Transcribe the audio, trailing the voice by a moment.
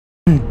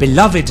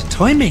beloved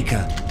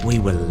toymaker, we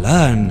will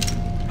learn,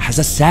 has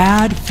a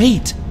sad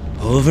fate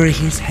over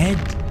his head.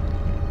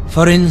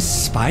 For in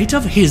spite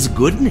of his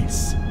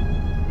goodness,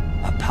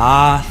 a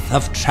path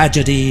of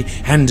tragedy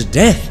and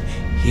death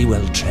he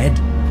will tread.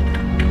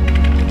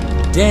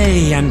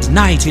 Day and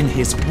night in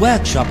his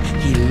workshop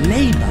he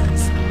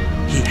labors,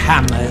 he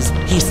hammers,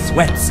 he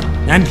sweats,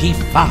 and he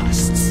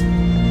fasts.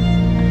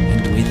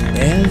 And with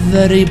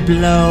every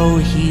blow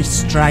he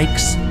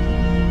strikes,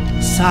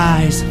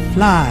 sighs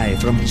fly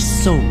from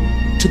his soul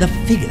to the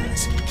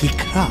figures he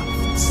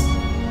crafts.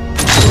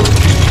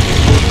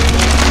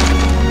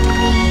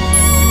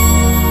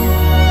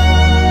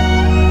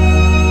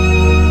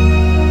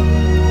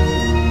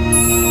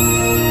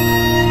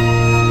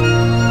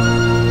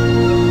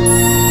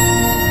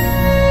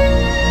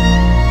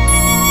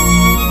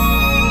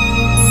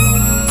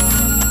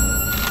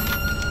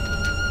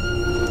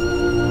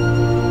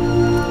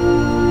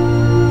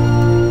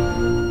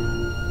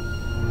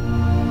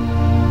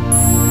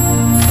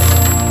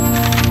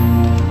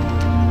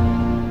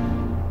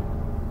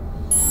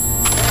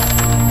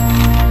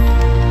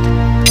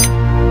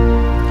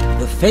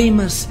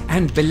 Famous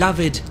and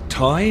beloved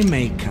toy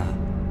maker,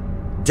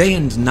 day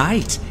and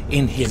night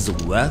in his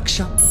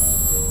workshop.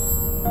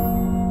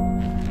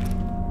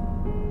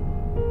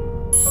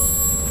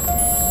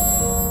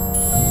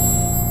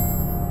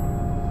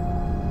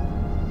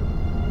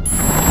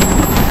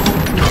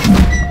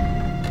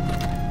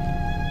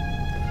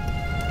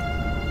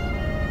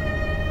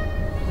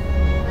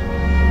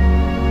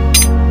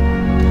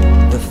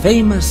 The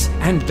famous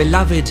and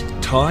beloved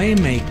toy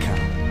maker,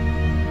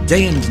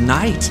 day and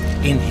night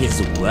in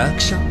his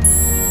workshop.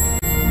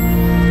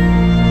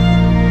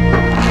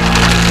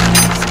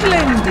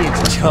 Splendid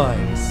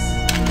choice.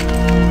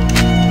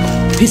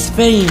 His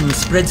fame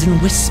spreads in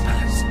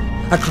whispers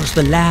across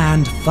the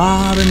land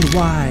far and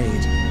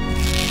wide,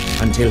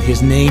 until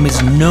his name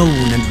is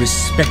known and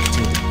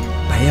respected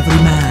by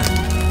every man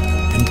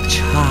and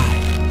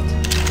child.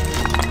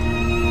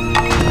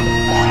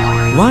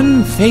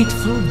 One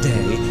fateful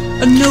day,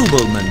 a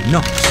nobleman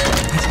knocks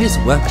at his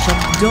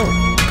workshop door.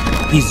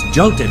 He's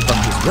jolted from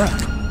his work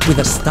with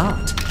a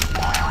start.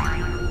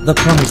 The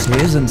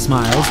promises and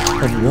smiles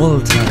of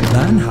Walter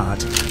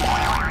Bernhardt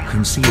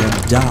conceal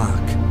a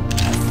dark,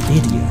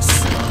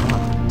 perfidious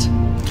heart.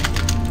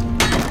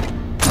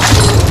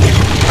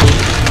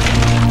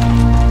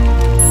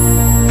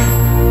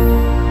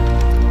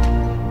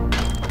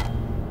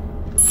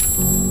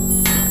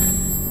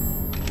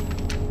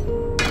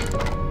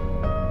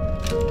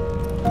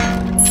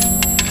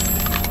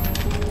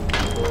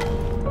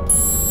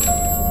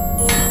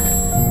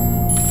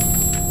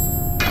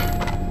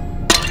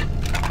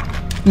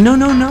 No,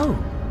 no, no.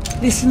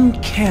 Listen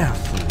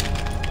carefully.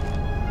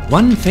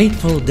 One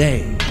fateful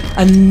day,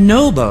 a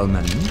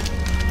nobleman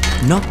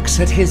knocks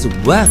at his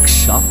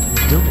workshop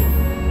door.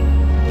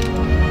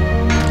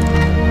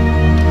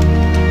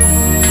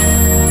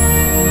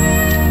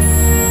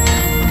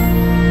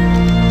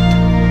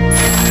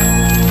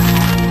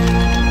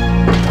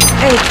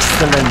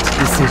 Excellent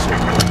decision.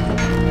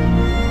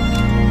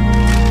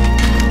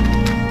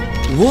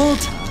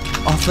 Walter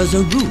offers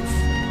a roof,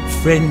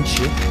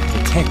 friendship,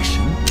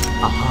 protection,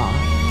 aha.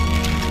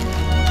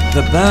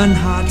 The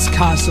Bernhardt's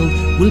castle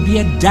will be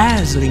a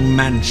dazzling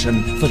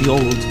mansion for the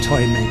old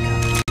toy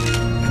maker,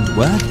 and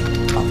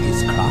worthy of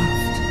his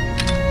craft.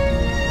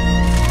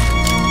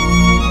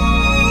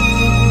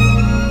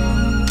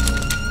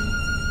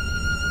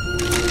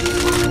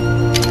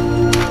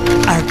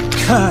 A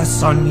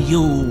curse on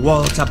you,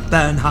 Walter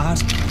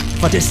Bernhardt,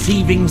 for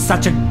deceiving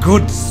such a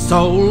good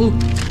soul.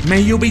 May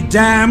you be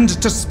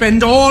damned to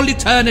spend all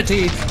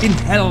eternity in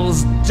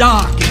hell's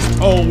darkest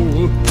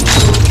hole.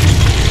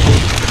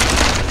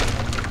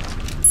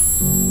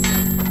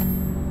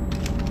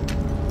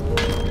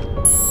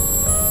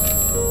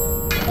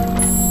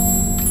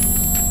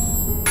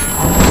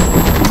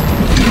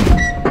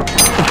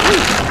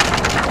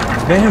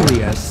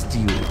 Very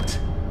astute.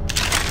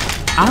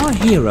 Our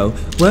hero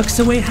works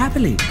away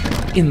happily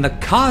in the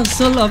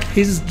castle of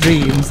his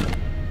dreams.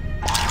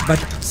 But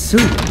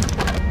soon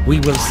we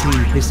will see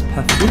his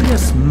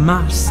perfidious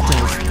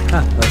master's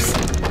purpose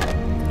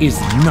is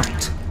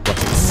not what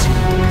it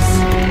seems.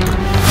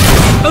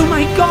 Oh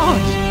my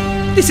God!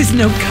 This is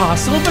no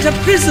castle, but a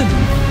prison!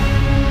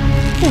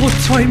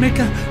 Oh,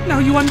 Toymaker, now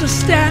you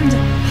understand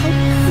how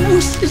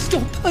gross is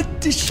your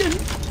perdition.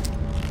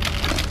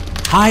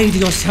 Hide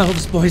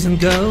yourselves, boys and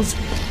girls.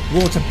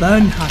 Walter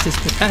Bernhardt is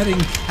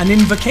preparing an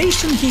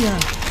invocation here.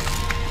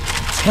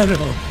 A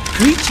terrible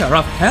creature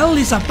of hell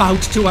is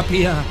about to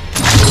appear.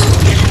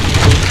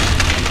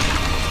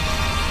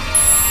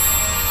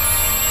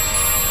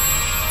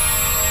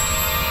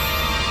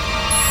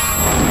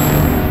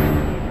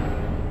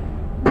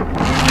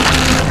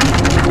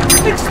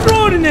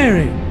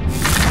 Extraordinary!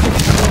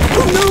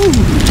 Oh no!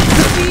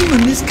 The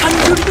demon is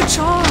conjuring the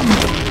charm!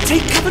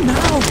 Take cover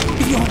now,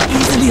 if you're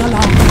easily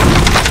alarmed.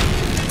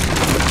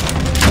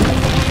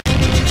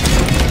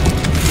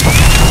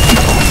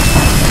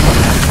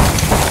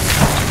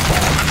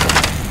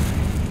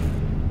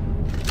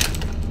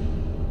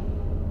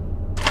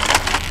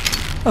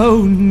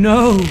 Oh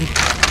no!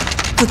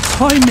 The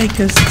toy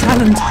maker's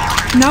talent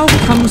now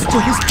comes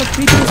to his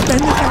capricious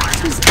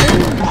benefactor's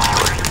end.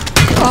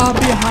 Far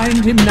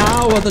behind him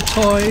now are the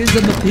toys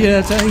and the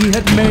theatre he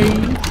had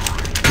made.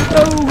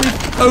 Oh,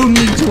 if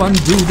only to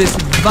undo this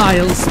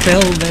vile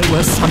spell there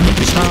were some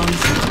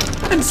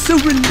chance, and so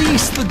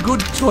release the good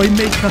toy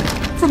maker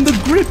from the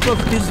grip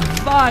of his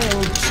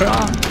vile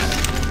trance.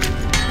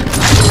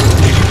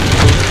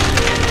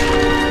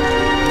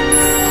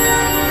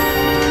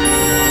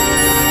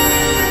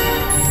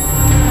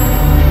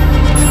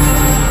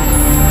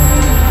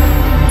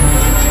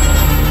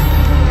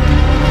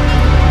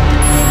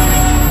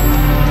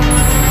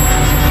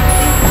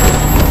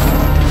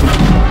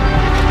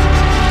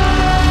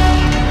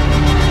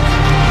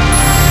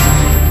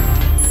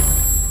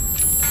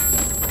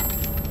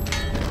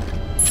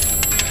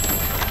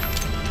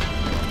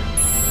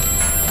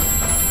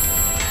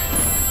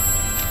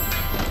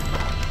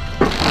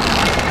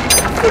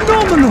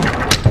 Phenomenal!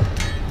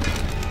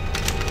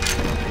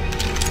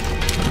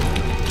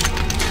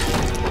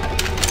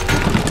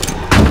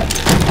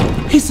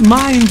 His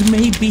mind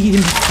may be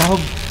in fog,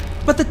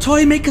 but the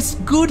toy maker's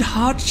good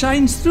heart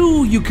shines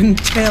through, you can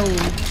tell.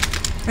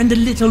 And a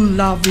little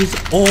love is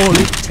all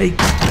it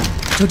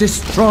takes to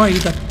destroy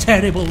the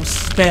terrible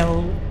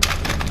spell.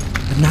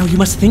 But now you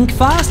must think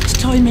fast,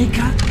 toy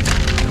maker.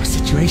 Your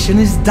situation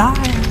is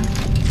dire.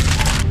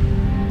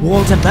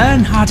 Walter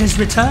Bernhardt is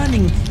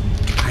returning.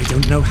 I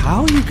don't know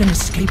how you can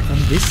escape from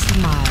this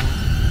smile.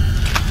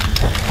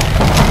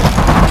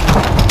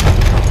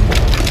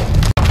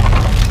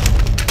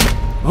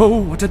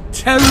 Oh, what a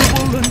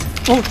terrible and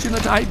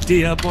fortunate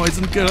idea, boys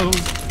and girls.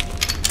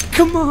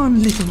 Come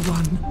on, little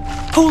one.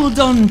 Hold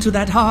on to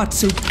that heart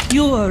so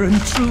pure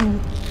and true.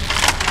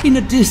 In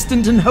a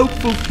distant and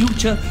hopeful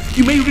future,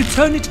 you may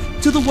return it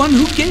to the one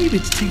who gave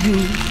it to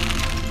you.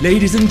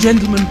 Ladies and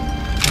gentlemen,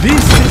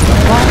 this is the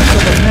heart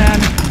of a man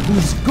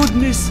whose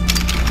goodness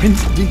went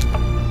deep.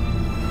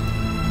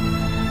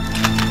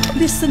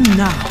 Listen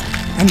now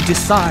and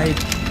decide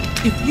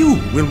if you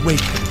will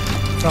wake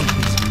from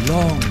his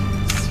long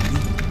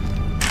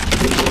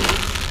sleep.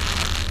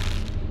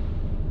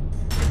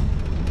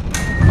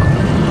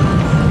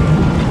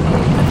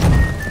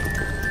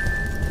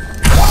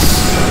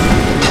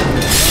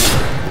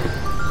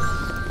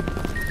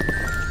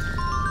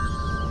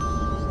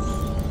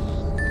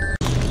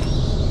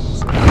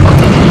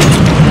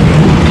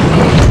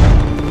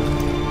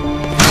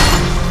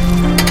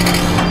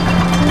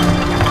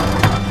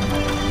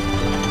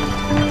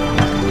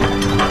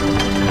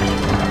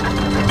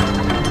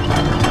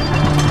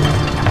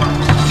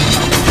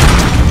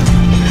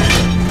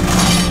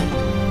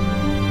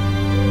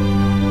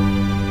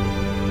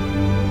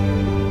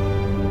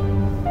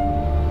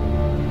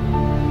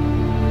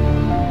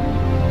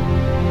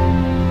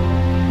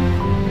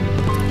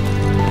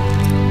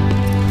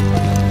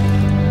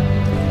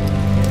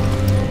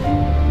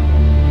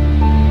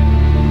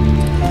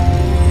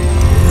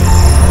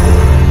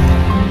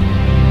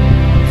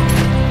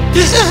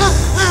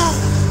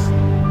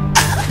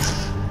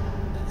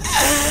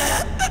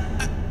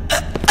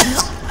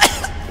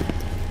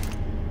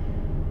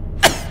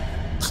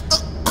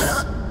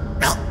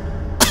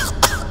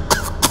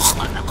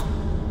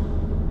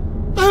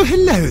 Oh,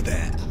 hello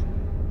there.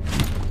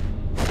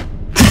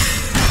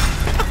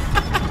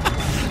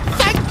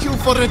 Thank you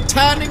for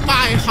returning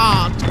my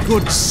heart,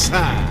 good sir.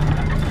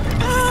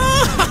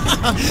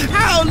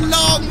 How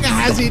long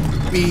has it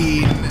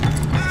been?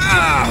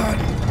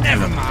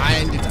 Never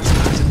mind, it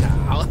doesn't matter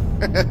now.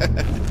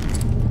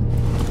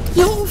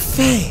 Your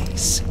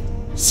face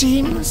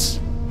seems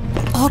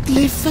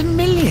oddly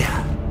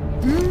familiar.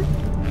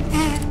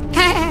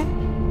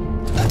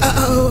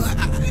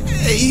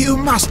 You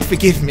must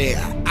forgive me.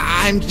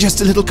 I'm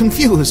just a little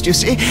confused, you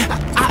see.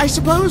 I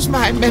suppose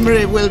my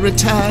memory will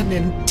return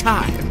in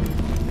time.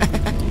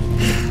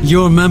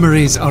 Your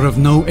memories are of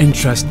no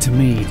interest to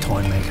me,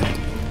 Toymaker.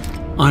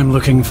 I'm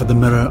looking for the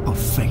Mirror of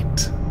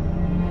Fate.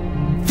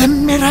 The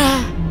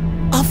Mirror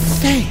of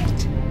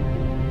Fate?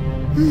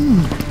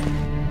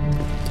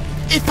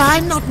 If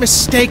I'm not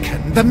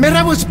mistaken, the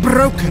mirror was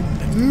broken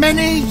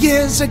many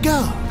years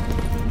ago.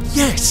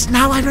 Yes,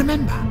 now I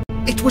remember.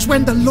 It was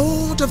when the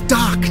Lord of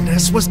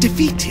Darkness was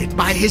defeated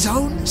by his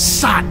own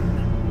son.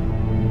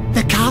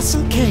 The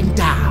castle came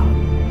down,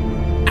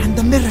 and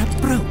the mirror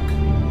broke.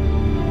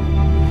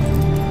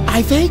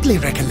 I vaguely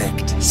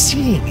recollect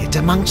seeing it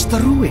amongst the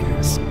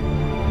ruins.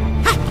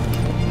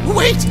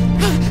 Wait!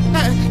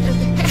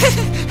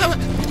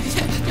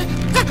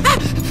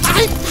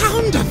 I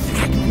found a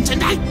fragment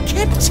and I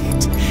kept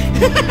it.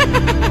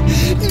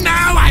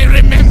 Now I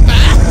remember.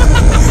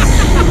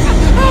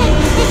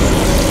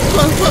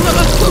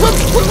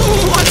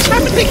 What's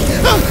happening?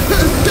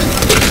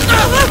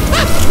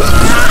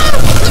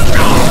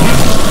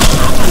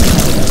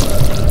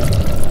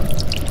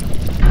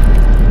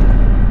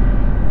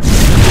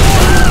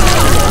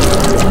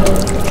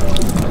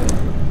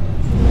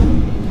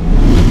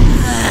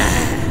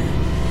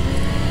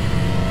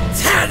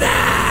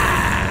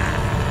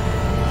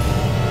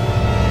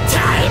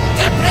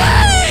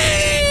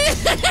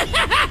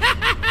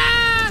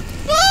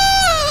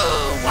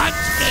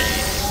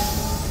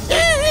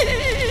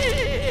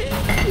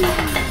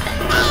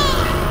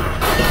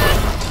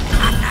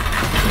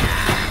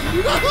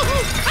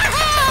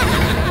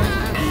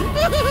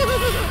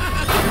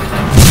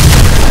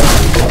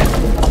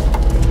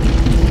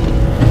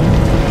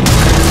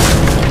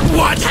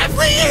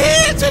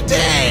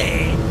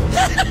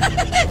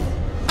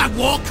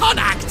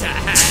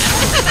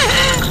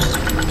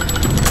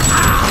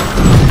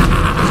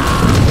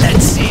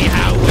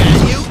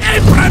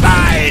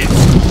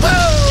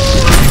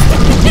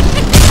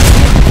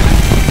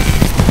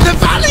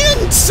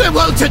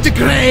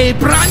 May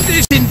brand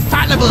his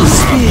infallible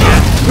spear,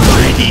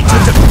 ready to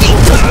defeat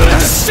the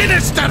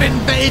sinister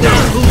invader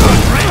who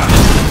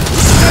threatened.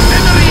 The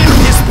memory of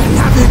his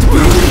beloved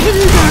brother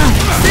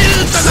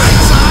filled the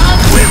knight's arm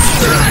with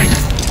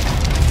strength.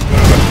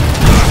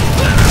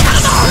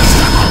 Come on,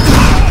 Sir!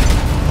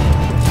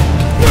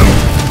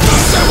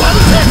 Sir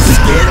Walter's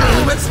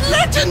skill was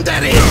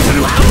legendary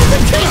throughout the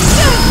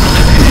kingdom.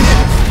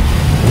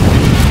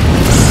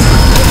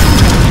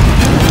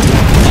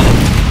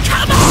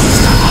 Come on,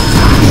 Sir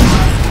Walter!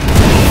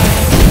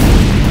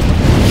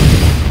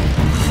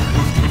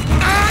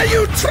 Are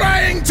you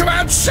trying to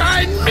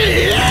outshine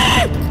me?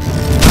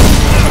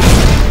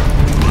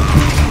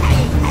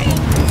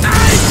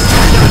 I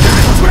cannot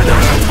act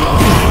without a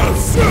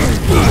pause!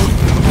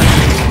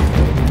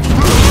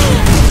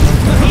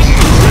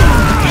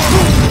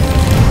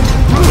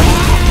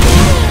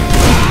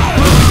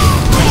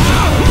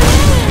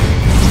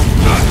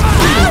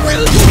 I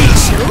will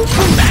teach you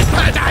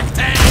method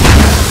acting!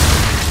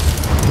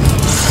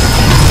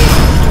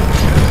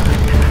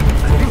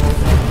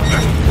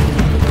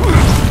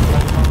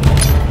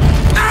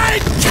 I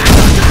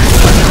cannot act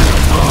without a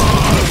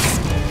pause!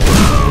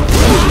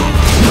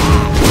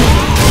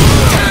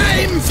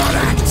 Time for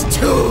Act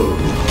 2!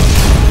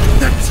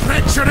 The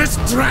treacherous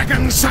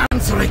dragon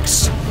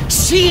Xanthrix,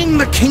 seeing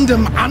the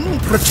kingdom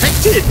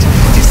unprotected,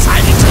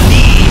 decided to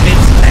leave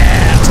its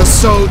lair to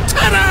sow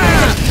terror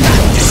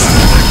and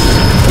destruction.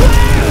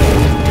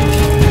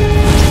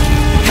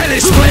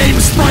 Hellish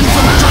flames sprung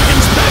from the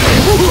dragon's belly.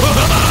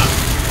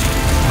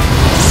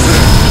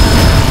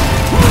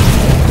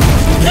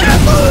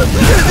 Careful!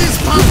 This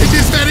pocket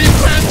is very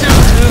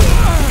fragile.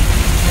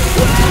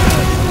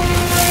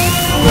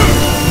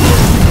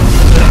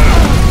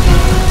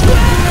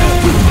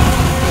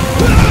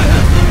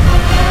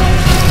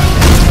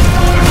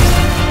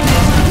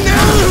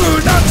 No,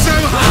 not so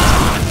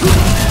hard!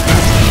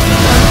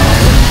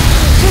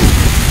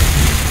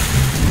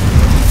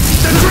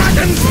 The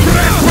dragon's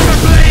breath was a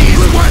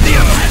blaze worthy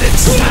of hell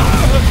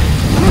itself!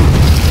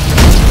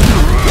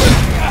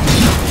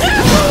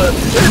 Careful!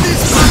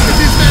 This pocket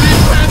is very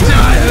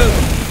fragile!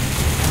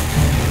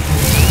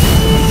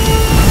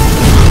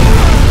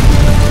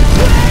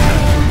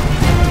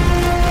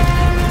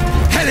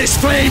 Hellish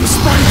flames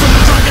sprung from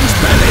the dragon's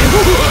belly!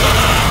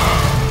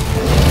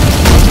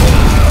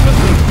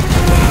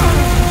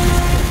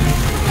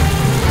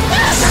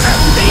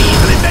 The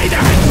evil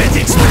invader had met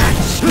its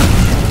match!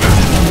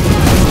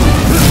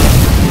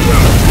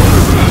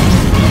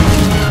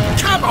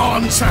 Come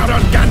on,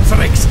 Sauron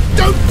Gantharix!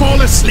 Don't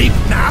fall asleep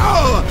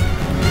now!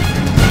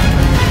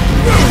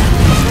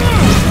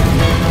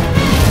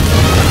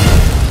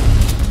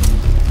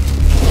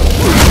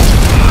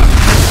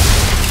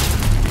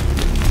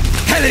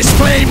 Hellish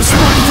flames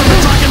sprung from the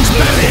dragon's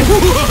belly!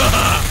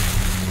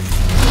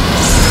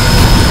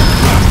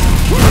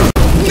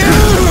 No,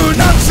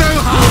 not so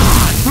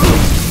hard!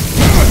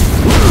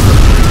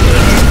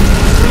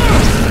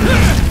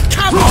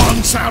 Come on,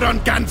 Sauron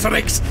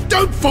Gantharix!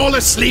 Don't fall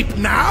asleep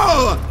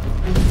now!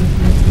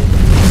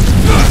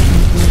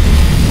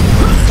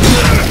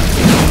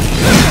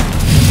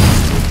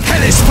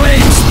 Hellish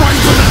flames sprung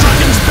from the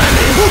dragon's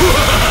belly!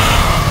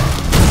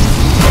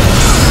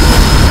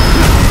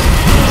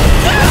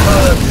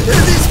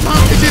 This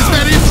pocket is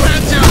very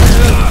fragile!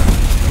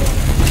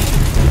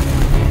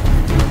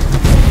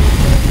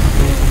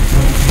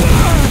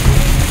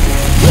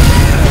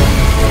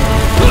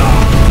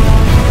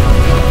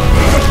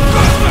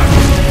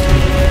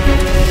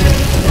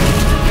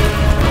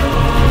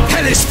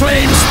 Hellish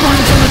flames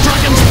sprung from the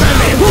dragon's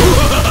belly!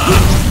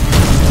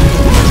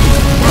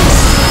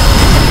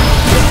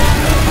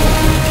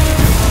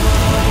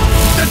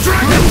 The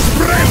dragon's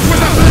breath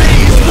was a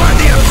blaze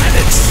worthy of hell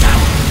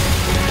itself!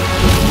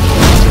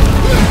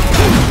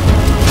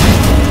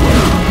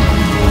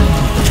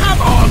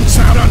 Come on,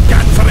 Sauron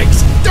Gantharix!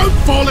 Don't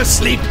fall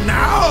asleep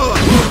now!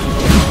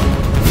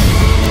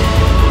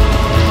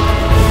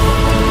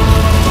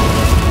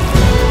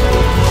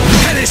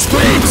 Hellish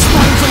flames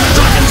sprung from the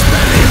dragon's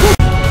belly!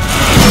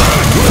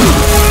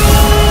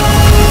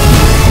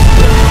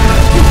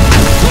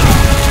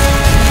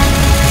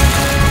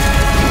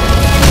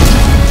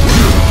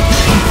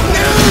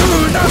 No,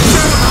 not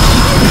so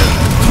hard!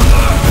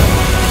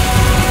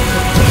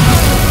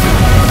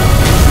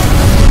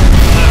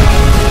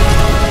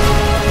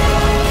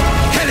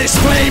 Hellish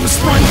flames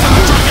sprung from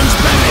the dragon's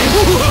belly!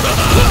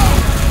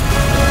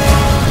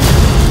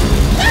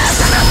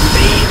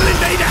 The evil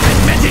invader had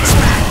met its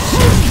match!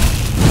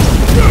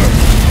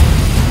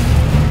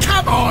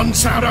 Come on,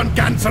 Sauron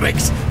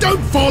Gantharix!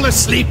 Don't fall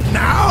asleep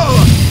now!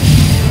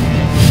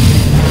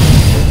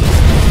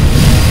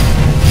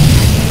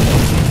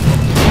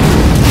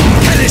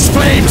 Hellish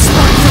flames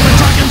sprung from the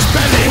dragon's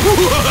belly!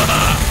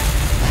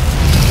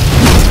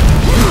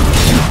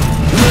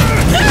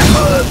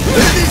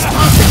 This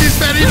pocket is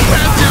very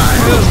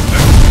fragile!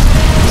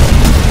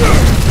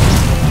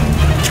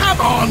 Come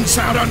on,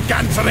 Sauron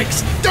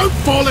Gantharix! Don't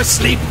fall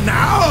asleep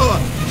now!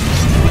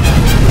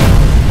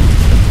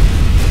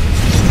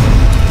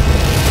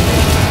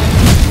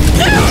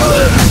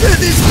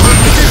 This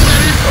book is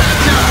very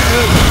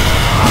fragile!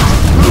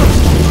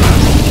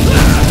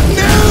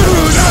 No,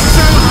 not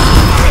so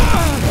hard!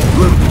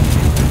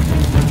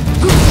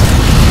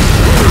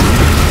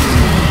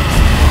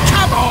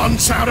 Come on,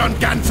 Sauron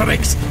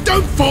Gantharix!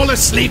 Don't fall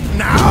asleep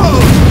now!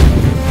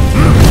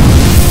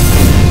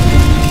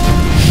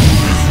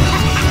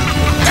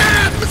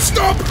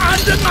 Stop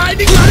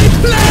undermining my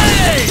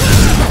play!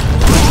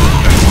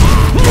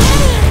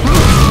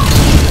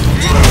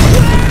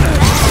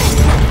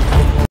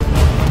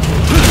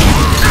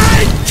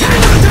 I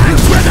cannot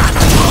dance with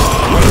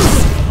amateurs!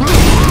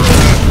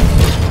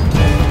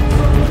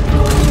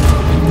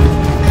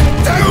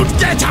 Don't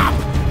get up!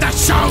 The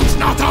show's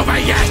not over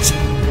yet!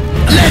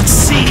 Let's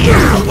see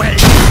how well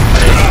you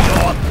play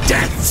your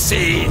death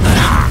scene!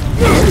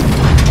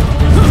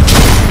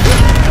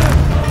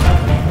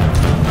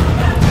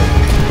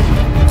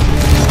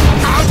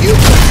 You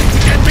plan to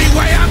get me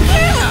way up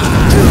here!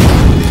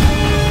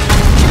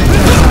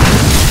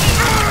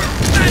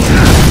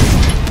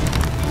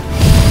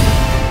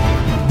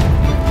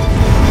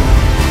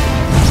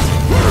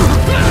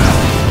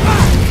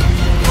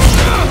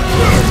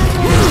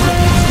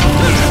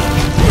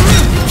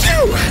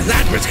 Phew!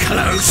 That was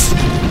close!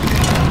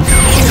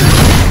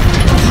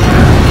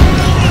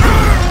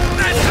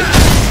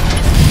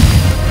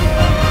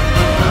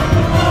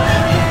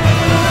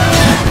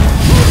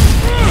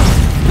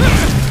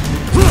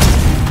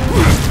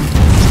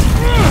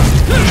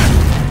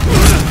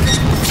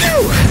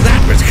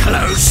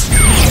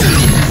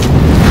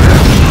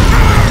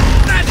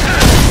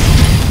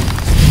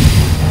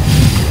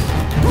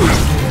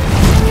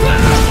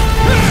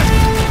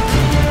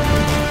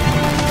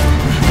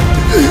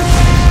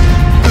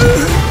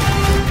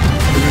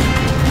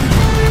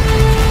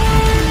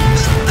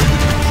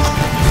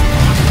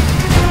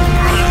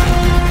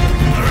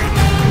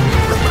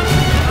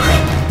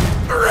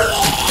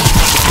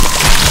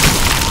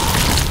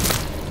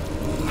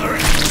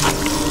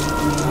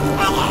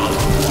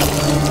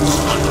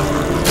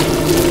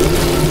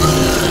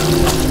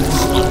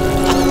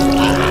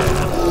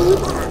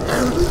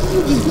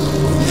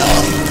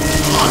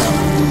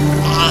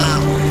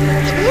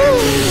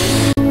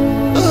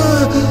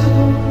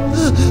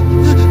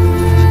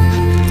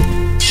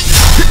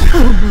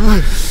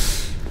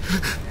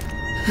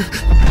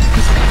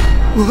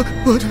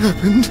 What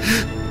happened?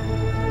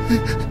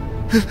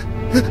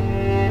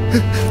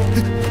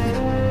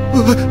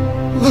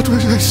 What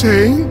was I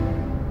saying?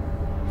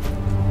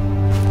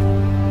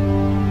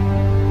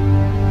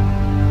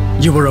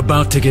 You were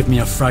about to give me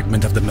a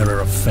fragment of the Mirror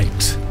of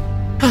Fate.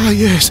 Ah,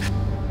 yes.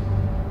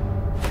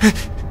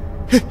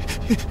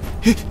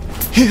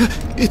 Here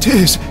it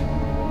is.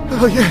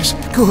 Oh, yes.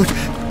 Good.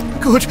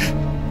 Good.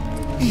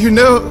 You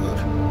know,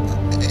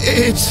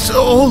 it's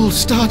all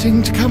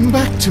starting to come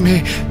back to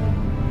me.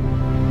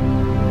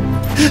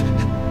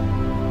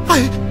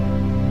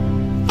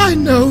 I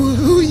know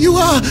who you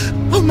are.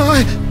 Oh,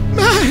 my.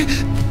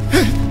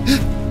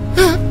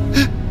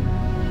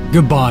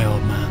 Goodbye,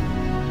 old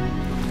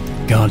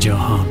man. Guard your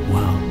heart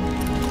well.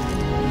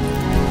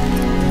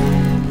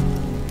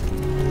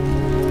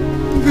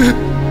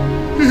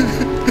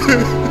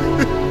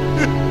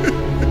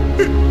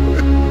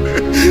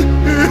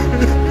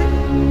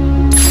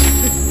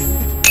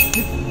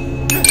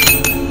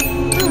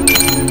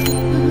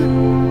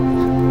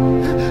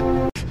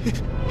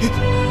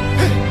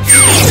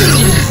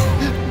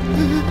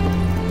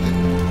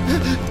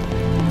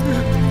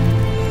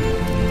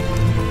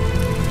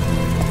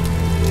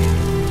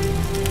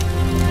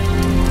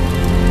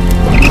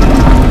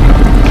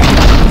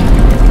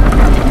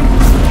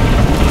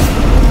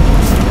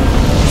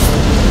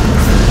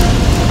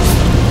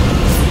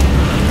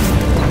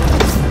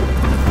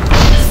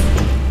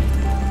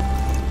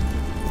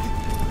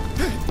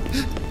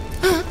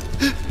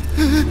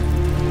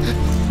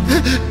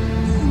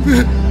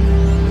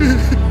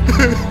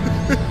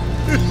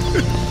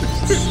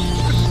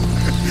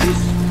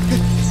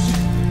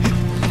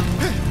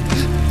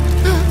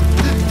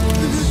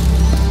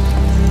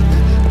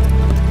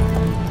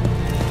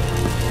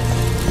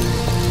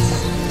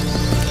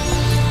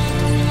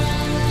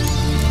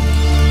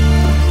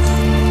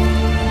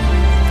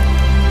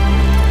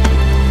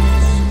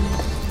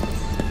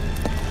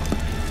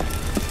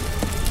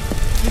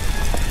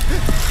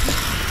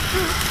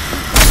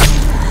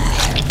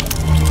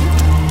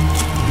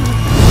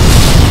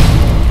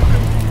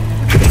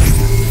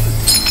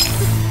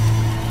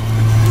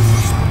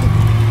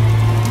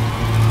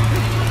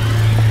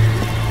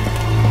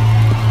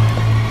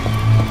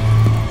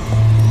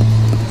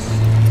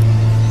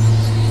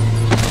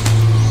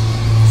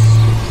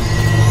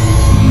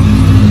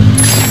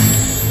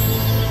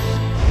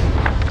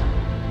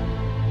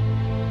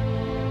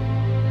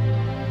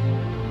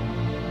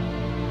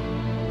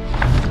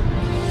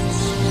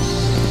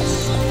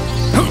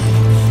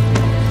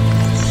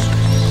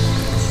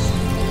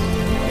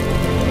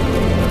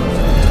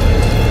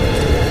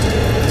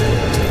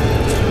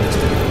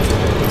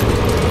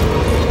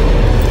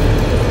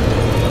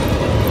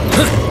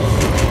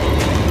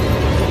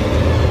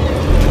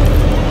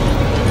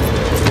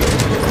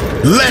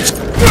 Let's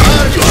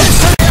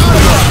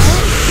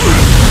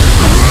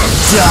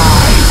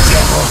die,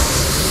 devil!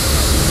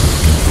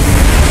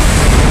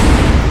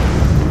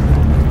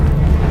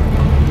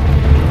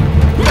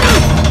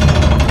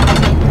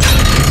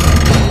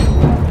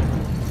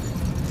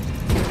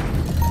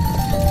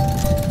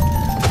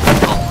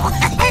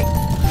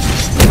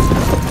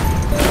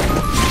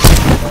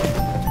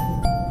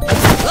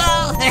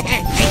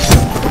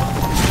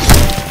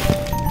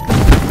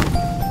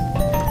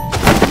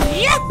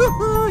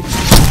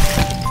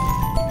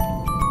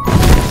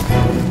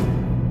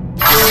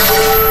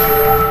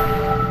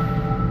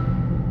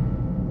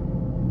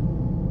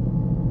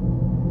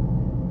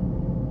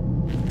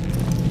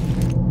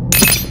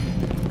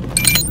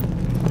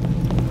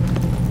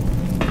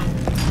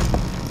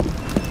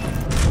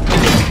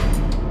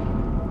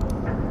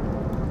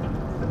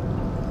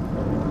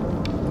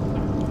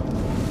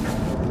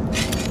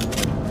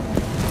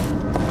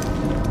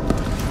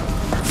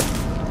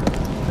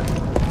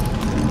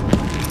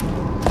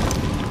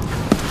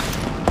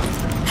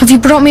 Have you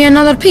brought me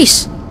another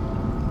piece?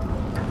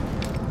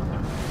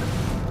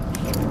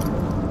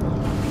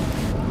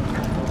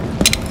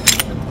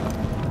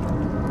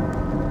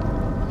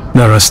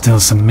 There are still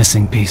some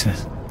missing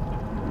pieces.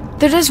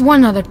 There is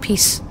one other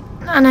piece,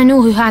 and I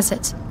know who has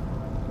it.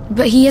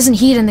 But he isn't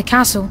here in the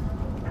castle.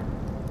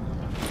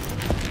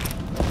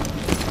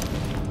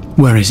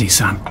 Where is he,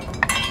 Sam?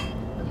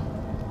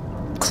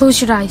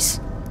 Close your eyes.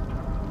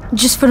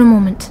 Just for a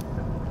moment.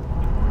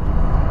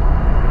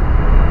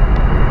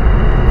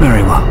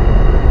 Very well.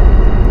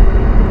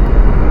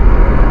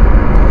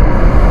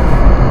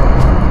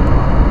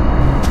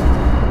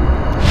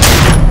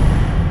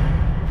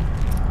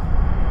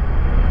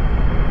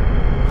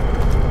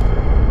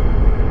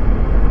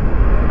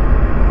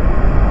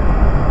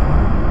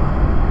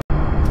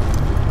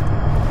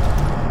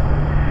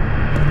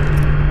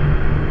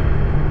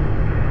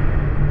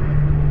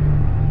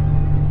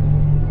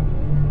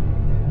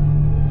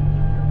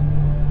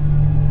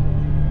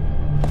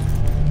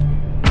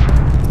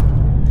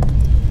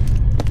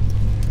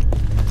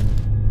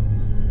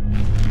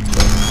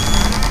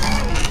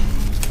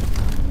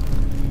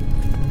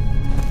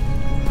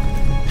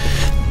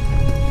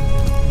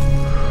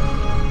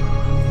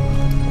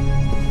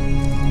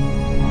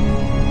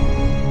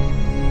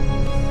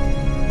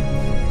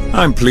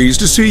 I'm pleased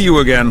to see you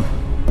again.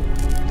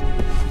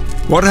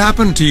 What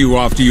happened to you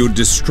after you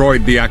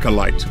destroyed the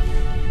Acolyte?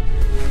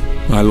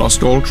 I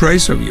lost all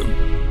trace of you.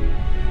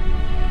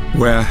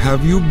 Where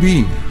have you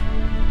been?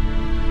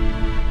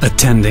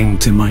 Attending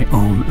to my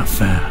own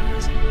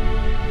affairs.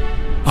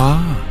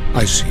 Ah,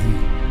 I see.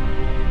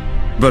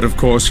 But of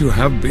course you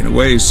have been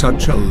away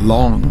such a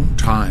long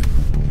time.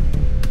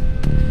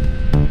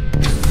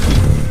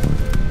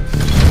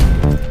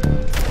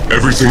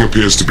 Everything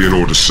appears to be in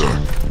order, sir.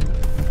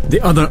 The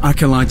other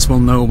acolytes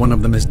will know one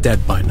of them is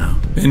dead by now.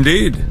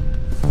 Indeed.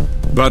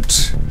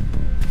 But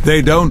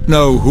they don't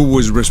know who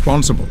was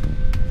responsible.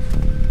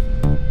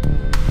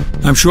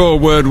 I'm sure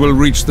word will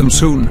reach them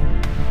soon.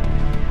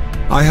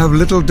 I have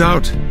little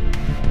doubt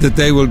that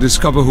they will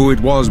discover who it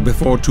was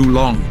before too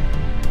long.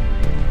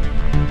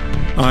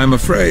 I'm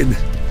afraid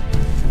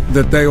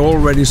that they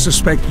already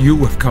suspect you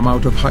have come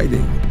out of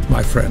hiding,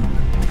 my friend.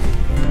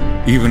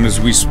 Even as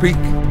we speak,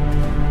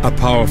 a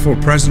powerful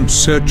presence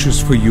searches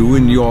for you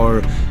in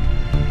your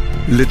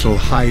little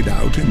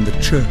hideout in the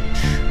church.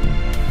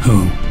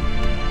 Who?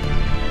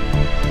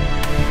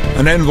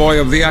 An envoy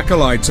of the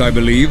Acolytes, I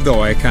believe,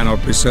 though I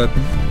cannot be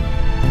certain.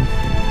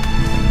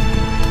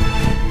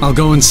 I'll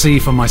go and see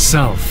for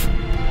myself.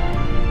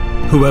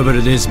 Whoever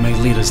it is may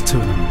lead us to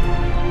them.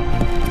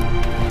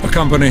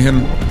 Accompany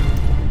him.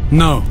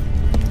 No.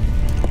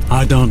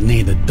 I don't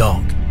need a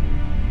dog.